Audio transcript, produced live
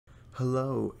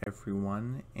Hello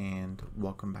everyone and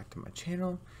welcome back to my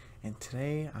channel, and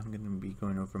today I'm going to be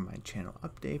going over my channel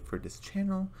update for this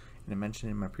channel. And I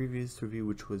mentioned in my previous review,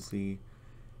 which was the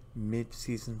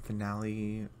mid-season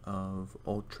finale of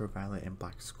Ultraviolet and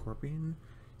Black Scorpion,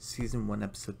 season 1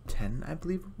 episode 10 I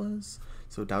believe it was.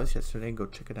 So that was yesterday. Go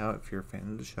check it out if you're a fan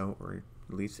of the show or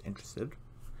at least interested.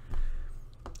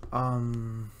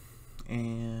 And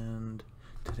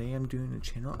today I'm doing a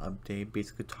channel update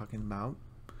basically talking about,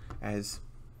 as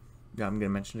I'm going to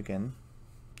mention again,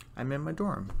 I'm in my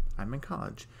dorm. I'm in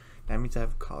college. That means I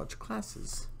have college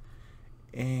classes.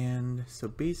 And so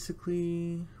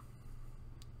basically,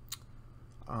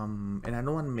 and I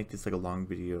don't want to make this like a long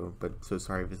video, but so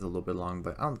sorry if it's a little bit long,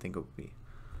 but I don't think it will be.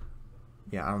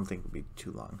 Yeah, I don't think it'll be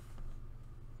too long.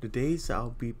 The days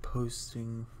I'll be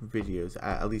posting videos,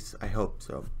 at least I hope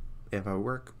so. If I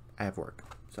work, I have work.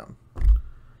 So,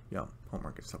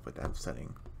 homework and stuff like that,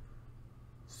 studying.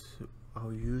 So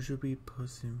I'll usually be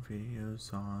posting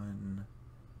videos on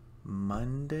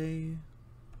Monday,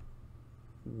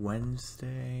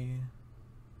 Wednesday,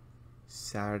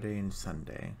 Saturday, and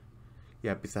Sunday.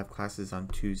 Yeah, because I have classes on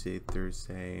Tuesday,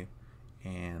 Thursday,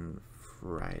 and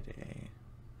Friday.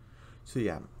 So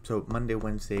yeah, so Monday,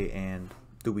 Wednesday, and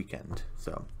the weekend.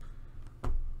 So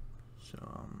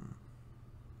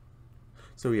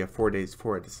yeah, 4 days,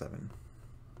 4 out of 7.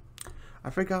 I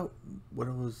forgot what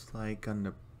it was like on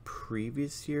the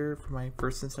previous year for my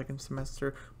first and second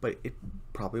semester, but it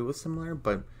probably was similar.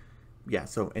 But yeah,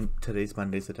 so and today's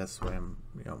Monday, so that's why I'm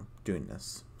doing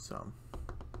this. So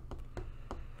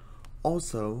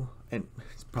also, and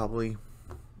it's probably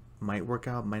might work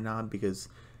out, might not, because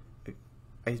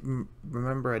I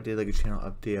remember I did like a channel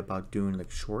update about doing like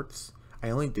shorts.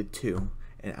 I only did 2,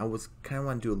 and I was kind of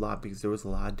want to do a lot because there was a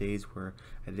lot of days where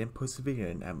I didn't post a video,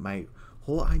 and my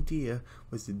whole idea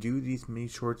was to do these mini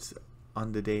shorts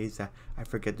on the days that I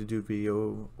forget to do a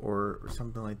video or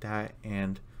something like that,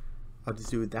 and I'll just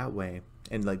do it that way.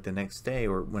 And like the next day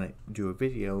or when I do a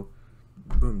video,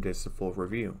 boom, there's a full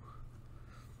review.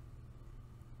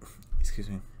 Excuse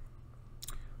me.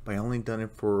 But I only done it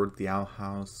for the Owl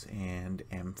House and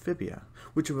Amphibia,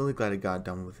 which I'm really glad I got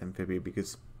done with Amphibia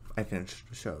because I finished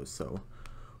the show. So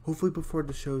hopefully before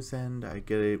the show's end, I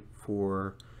get it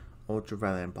for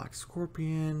Ultraviolet and Black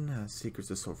Scorpion, Secrets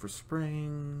of Sulphur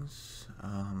Springs,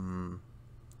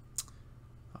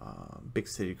 Big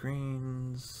City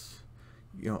Greens,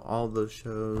 all those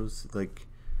shows. Like,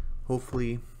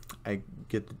 hopefully I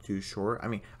get to do short. I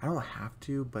mean, I don't have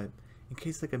to, but in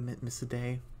case like I miss a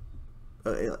day,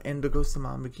 and the Ghost of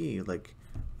Mom McGee, like,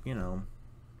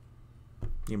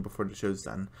 before the show's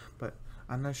done. But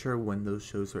I'm not sure when those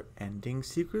shows are ending.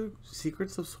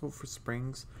 Secrets of Sulphur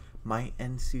Springs might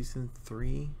end season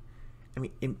 3. I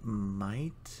mean, it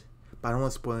might, but I don't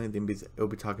want to spoil anything because it'll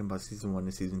be talking about season 1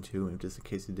 and season 2, and just in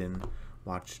case you didn't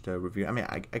watch the review. I mean,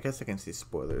 I guess I can say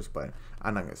spoilers, but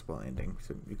I'm not going to spoil anything,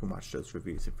 so you can watch those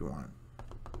reviews if you want.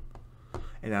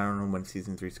 And I don't know when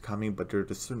season 3 is coming, but there are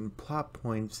just certain plot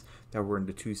points that were in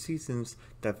the 2 seasons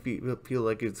that feel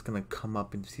like it's going to come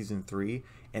up in season 3,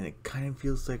 and it kind of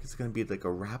feels like it's going to be like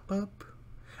a wrap-up.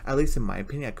 At least in my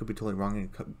opinion. I could be totally wrong, and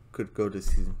it could go to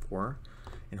season 4.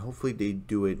 And hopefully they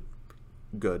do it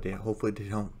good. Hopefully they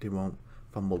won't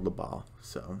fumble the ball.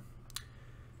 So,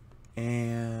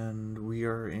 and we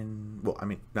are in, well, I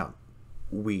mean, not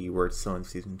we were still in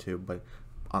season 2, but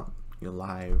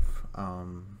live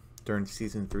during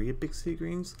season 3 of Big City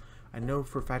Greens. I know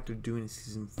for a fact they're doing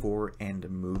season 4 and a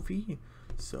movie.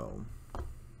 So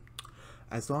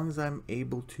as long as I'm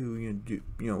able to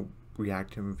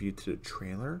react and review to the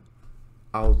trailer,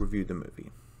 I'll review the movie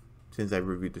since I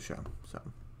reviewed the show.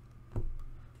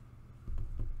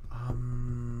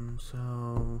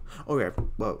 Oh yeah,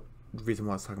 well, the reason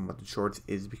why I was talking about the shorts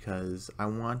is because I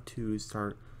want to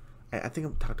start, I think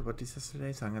I talked about this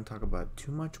yesterday, so I'm going to talk about it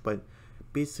too much, but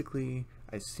basically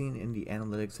I've seen in the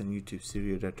analytics on YouTube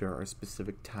Studio that there are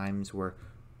specific times where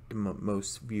the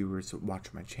most viewers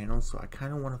watch my channel, so I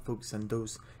kind of want to focus on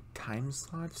those time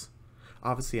slots.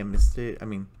 Obviously I missed it. I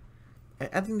mean,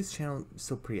 I think this channel is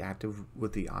still pretty active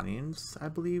with the audience, I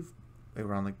believe,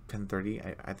 around like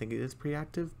 10:30. I think it is pretty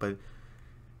active, but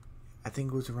I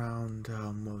think it was around,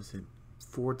 what was it,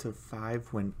 4 to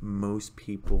 5 when most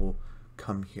people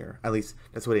come here. At least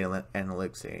that's what the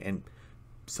analytics say, and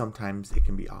sometimes it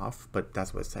can be off, but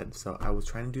that's what it said. So I was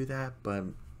trying to do that, but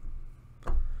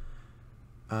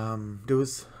there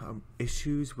was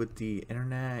issues with the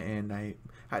internet, and I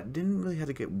didn't really have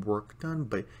to get work done,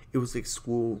 but it was like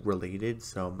school related,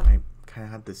 so I kind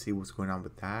of had to see what's going on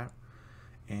with that.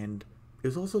 And it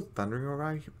was also thundering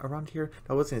around here.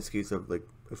 That wasn't an excuse of like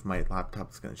if my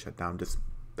laptop is going to shut down, just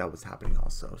that was happening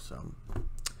also.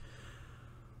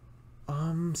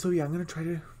 So yeah, I'm gonna try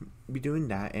to be doing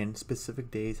that, and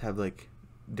specific days have like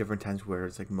different times where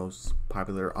it's like most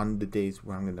popular on the days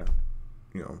where I'm gonna,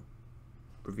 you know,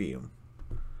 review.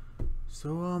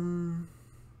 So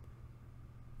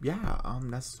yeah,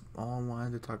 that's all I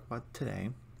wanted to talk about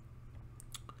today.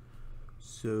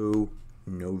 So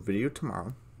no video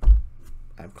tomorrow.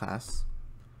 I have class.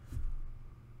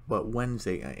 But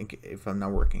Wednesday, if I'm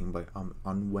not working, but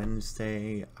on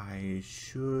Wednesday I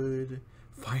should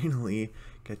finally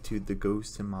get to the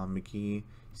Ghost and Mom McGee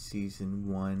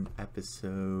season 1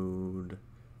 episode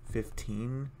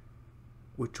 15,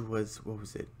 which was, what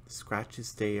was it?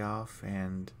 Scratch's Day Off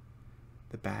and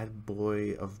The Bad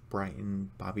Boy of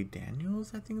Brighton, Bobby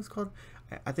Daniels, I think it's called.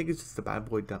 I think it's just The Bad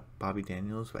Boy Bobby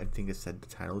Daniels, but I think it said the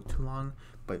title too long,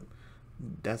 but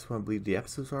that's what I believe the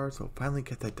episodes are, so I'll finally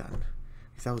get that done.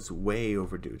 Because that was way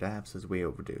overdue. That episode's way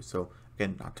overdue. So,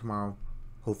 again, not tomorrow,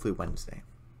 hopefully Wednesday.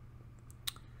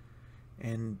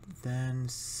 And then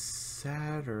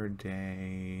Saturday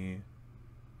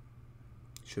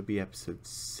should be episode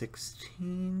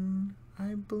 16,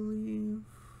 I believe.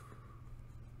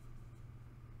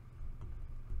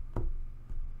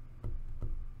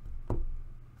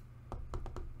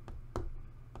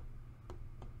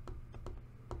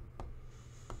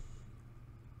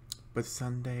 But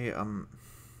Sunday's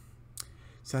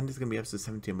gonna be episode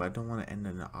 17, but I don't want to end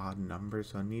in an odd number,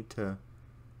 so I need to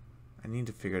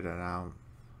figure that out.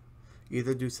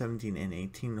 Either do 17 and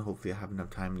 18, hopefully I have enough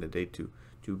time in the day to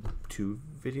do 2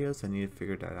 videos. I need to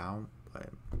figure that out,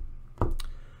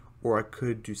 or I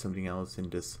could do something else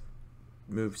and just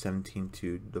move 17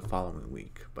 to the following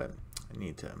week, but I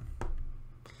need to.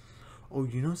 Oh,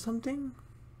 you know something?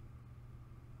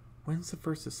 When's the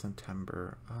 1st of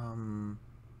September?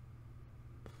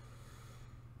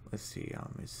 Let's see,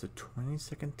 it's the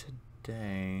 22nd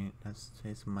today.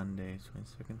 Today's Monday.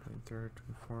 22nd, 23rd,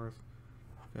 24th,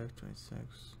 25th,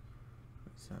 26th,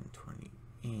 27th,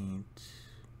 28th.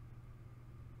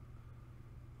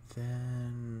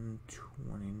 Then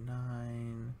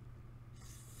 29,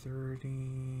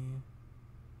 30,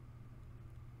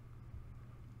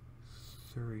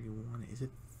 31. Is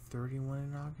it 31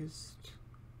 in August?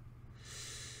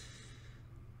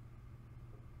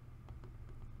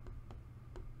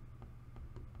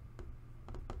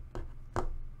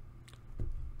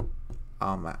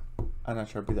 I'm not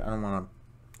sure because I don't want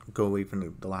to go away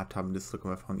from the laptop and just look at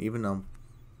my phone, even though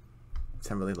it's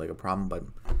not really like a problem, but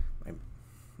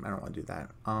I don't want to do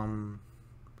that.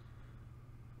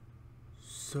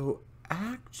 So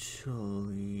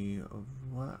actually,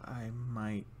 what I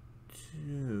might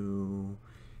do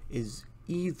is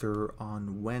either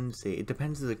on Wednesday, it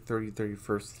depends, like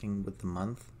 31st thing with the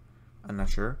month, I'm not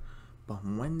sure, but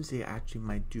on Wednesday I actually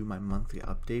might do my monthly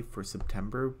update for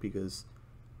September because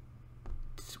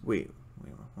wait,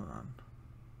 hold on.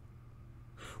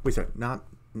 Wait, not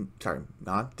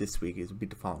this week. It would be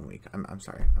the following week. I'm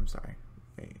sorry.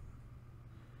 Wait.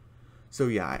 So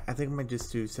yeah, I think I might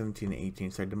just do 17 and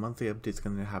 18. Sorry, the monthly update's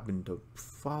gonna happen the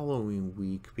following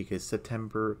week because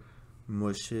September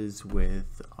mushes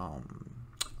with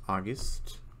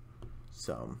August.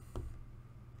 So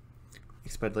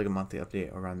expect like a monthly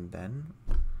update around then.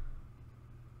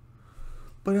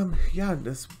 But yeah,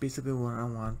 that's basically what I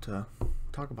want to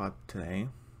talk about today,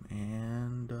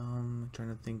 and trying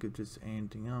to think of just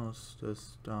anything else.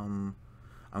 Just I'm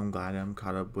glad I'm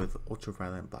caught up with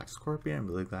Ultraviolet Black Scorpion. I'm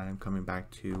really glad I'm coming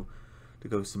back to the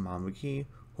Ghost of Mom McGee.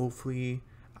 Hopefully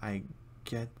I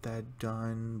get that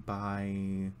done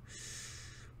by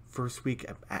first week,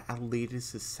 at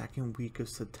latest the second week of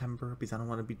September, because I don't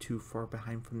want to be too far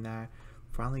behind from that.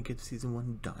 Finally get season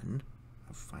 1 done.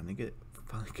 Finally get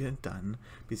it done,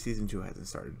 because season 2 hasn't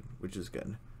started, which is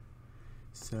good.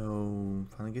 So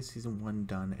finally get season 1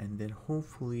 done, and then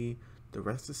hopefully the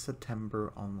rest of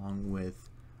September, along with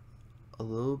a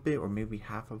little bit or maybe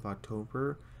half of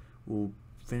October, we'll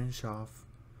finish off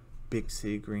Big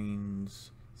City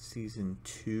Greens season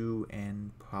 2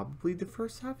 and probably the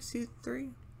first half of season 3,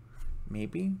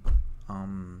 maybe.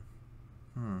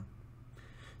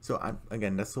 So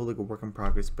again, that's still like a work in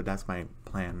progress, but that's my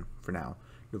plan for now.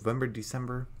 November,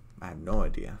 December, I have no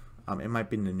idea. It might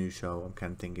be in the new show I'm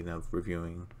kind of thinking of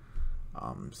reviewing.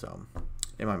 So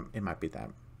it might be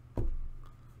that.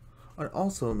 And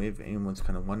also, if anyone's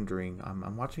kind of wondering,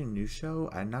 I'm watching a new show.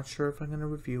 I'm not sure if I'm gonna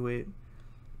review it.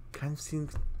 Kind of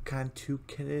seems kind of too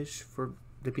kiddish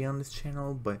to be on this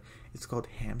channel, but it's called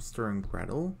Hamster and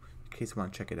Gretel. In case you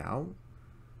want to check it out.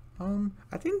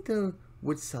 I think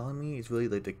what's selling me is really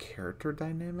like the character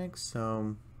dynamics.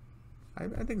 I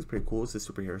think it's pretty cool. It's a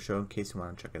superhero show. In case you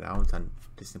want to check it out, it's on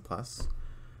Disney Plus.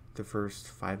 the first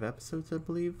 5 episodes, I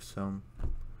believe. So,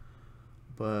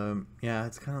 but yeah,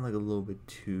 it's kind of like a little bit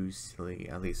too silly,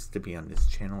 at least to be on this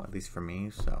channel, at least for me.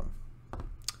 So,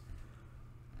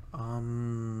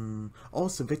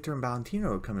 also Victor and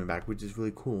Valentino are coming back, which is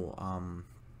really cool.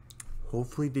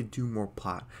 Hopefully they do more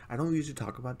plot. I don't usually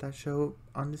talk about that show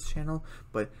on this channel,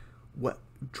 but what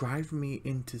drives me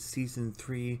into season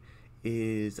 3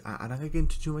 is I'm not gonna get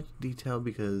into too much detail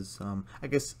because I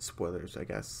guess spoilers. I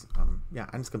guess yeah,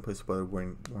 I'm just gonna put a spoiler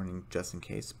warning just in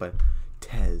case. But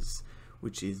Tez,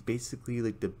 which is basically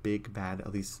like the big bad,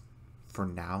 at least for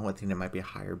now. I think there might be a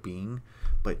higher being,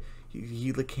 but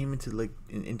he like came into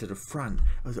into the front.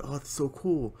 I was like, oh, that's so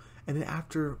cool. And then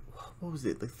after, what was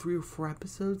it, like 3 or 4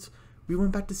 episodes, we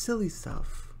went back to silly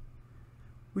stuff,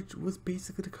 which was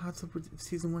basically the concept of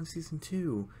season 1, season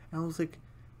 2. And I was like,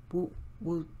 well,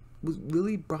 what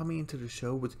really brought me into the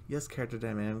show was, yes, character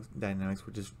dynamics,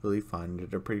 which is really fun.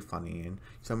 They're pretty funny, and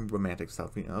some romantic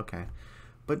stuff, you know, okay.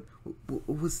 But it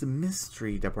was the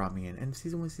mystery that brought me in. And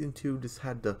season 1, season 2 just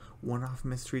had the one-off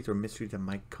mysteries or mysteries that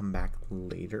might come back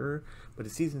later. But the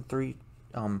season 3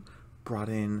 brought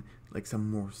in like some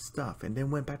more stuff, and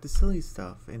then went back to silly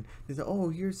stuff. And they said, oh,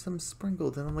 here's some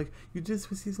sprinkled. And I'm like, you did this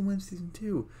with season 1, season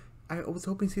 2. I was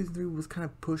hoping season 3 was kind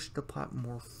of push the plot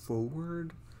more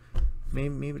forward.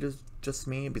 Maybe it's just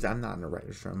me, because I'm not in the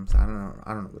writer's room, so I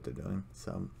don't know what they're doing.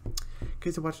 So, in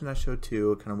case you're watching that show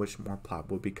too, I kind of wish more plot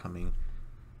would be coming.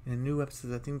 In the new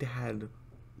episodes, I think they had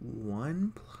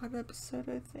 1 plot episode,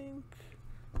 I think.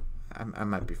 I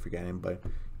might be forgetting, but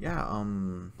yeah,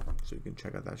 so you can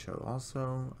check out that show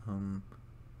also.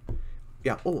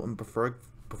 Yeah, oh, and before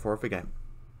I forget,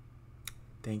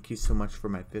 thank you so much for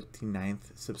my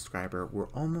 59th subscriber. We're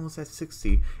almost at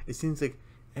 60. It seems like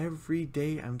every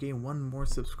day I'm getting 1 more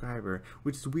subscriber,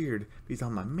 which is weird because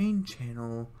on my main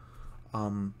channel,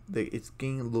 it's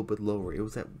getting a little bit lower. It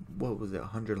was at, what was it,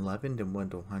 111, then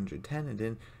went to 110, and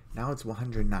then now it's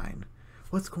 109.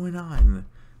 What's going on?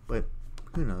 But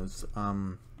who knows?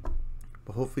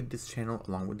 But hopefully this channel,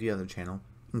 along with the other channel,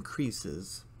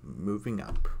 increases, moving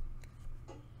up.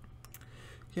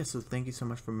 Yeah, so thank you so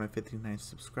much for my 59th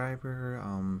subscriber.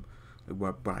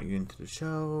 What brought you into the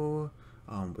show?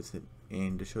 Was it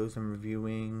in the shows I'm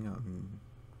reviewing?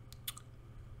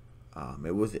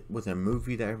 It was a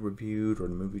movie that I reviewed, or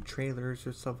the movie trailers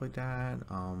or stuff like that.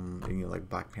 You know, like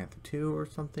Black Panther 2 or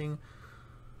something.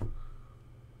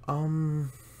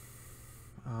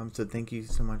 So thank you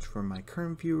so much for my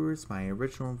current viewers, my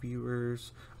original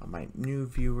viewers, my new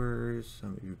viewers,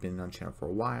 if you've been on the channel for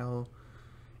a while.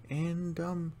 And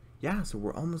yeah, so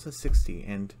we're almost at 60,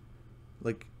 and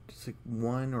like just like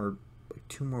 1 or like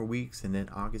 2 more weeks, and then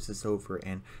August is over,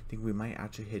 and I think we might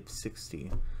actually hit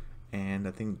 60. And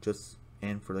I think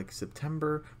and for like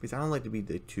September, because I don't like to be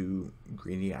too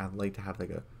greedy, I'd like to have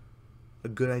like a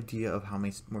good idea of how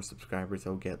many more subscribers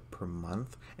I'll get per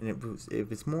month. And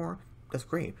if it's more, that's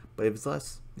great, but if it's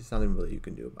less, there's nothing really you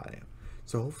can do about it.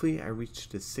 So hopefully I reach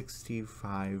the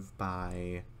 65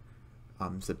 by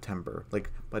September. Like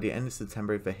by the end of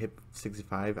September, if I hit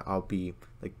 65, I'll be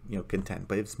like, you know, content.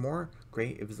 But if it's more,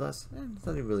 great. If it's less, there's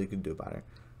nothing really you can do about it.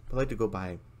 But I like to go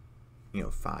by, you know,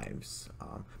 5s.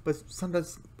 But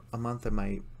sometimes a month I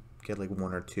might get like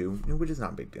 1 or 2, which is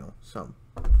not a big deal. So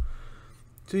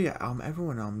yeah,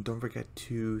 everyone, don't forget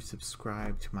to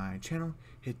subscribe to my channel,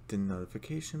 hit the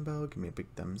notification bell, give me a big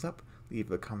thumbs up,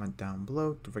 leave a comment down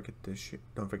below. Don't forget to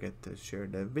share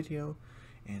the video,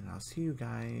 and I'll see you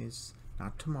guys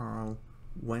not tomorrow,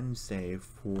 Wednesday,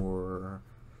 for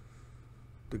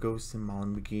the Ghost and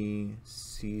Molly McGee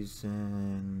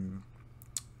season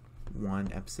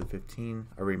 1, episode 15.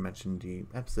 I already mentioned the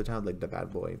episode title, like The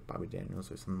Bad Boy, Bobby Daniels,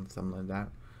 or something like that.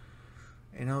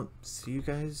 And I'll see you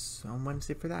guys on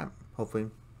Wednesday for that, hopefully.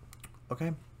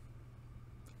 Okay.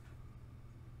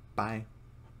 Bye.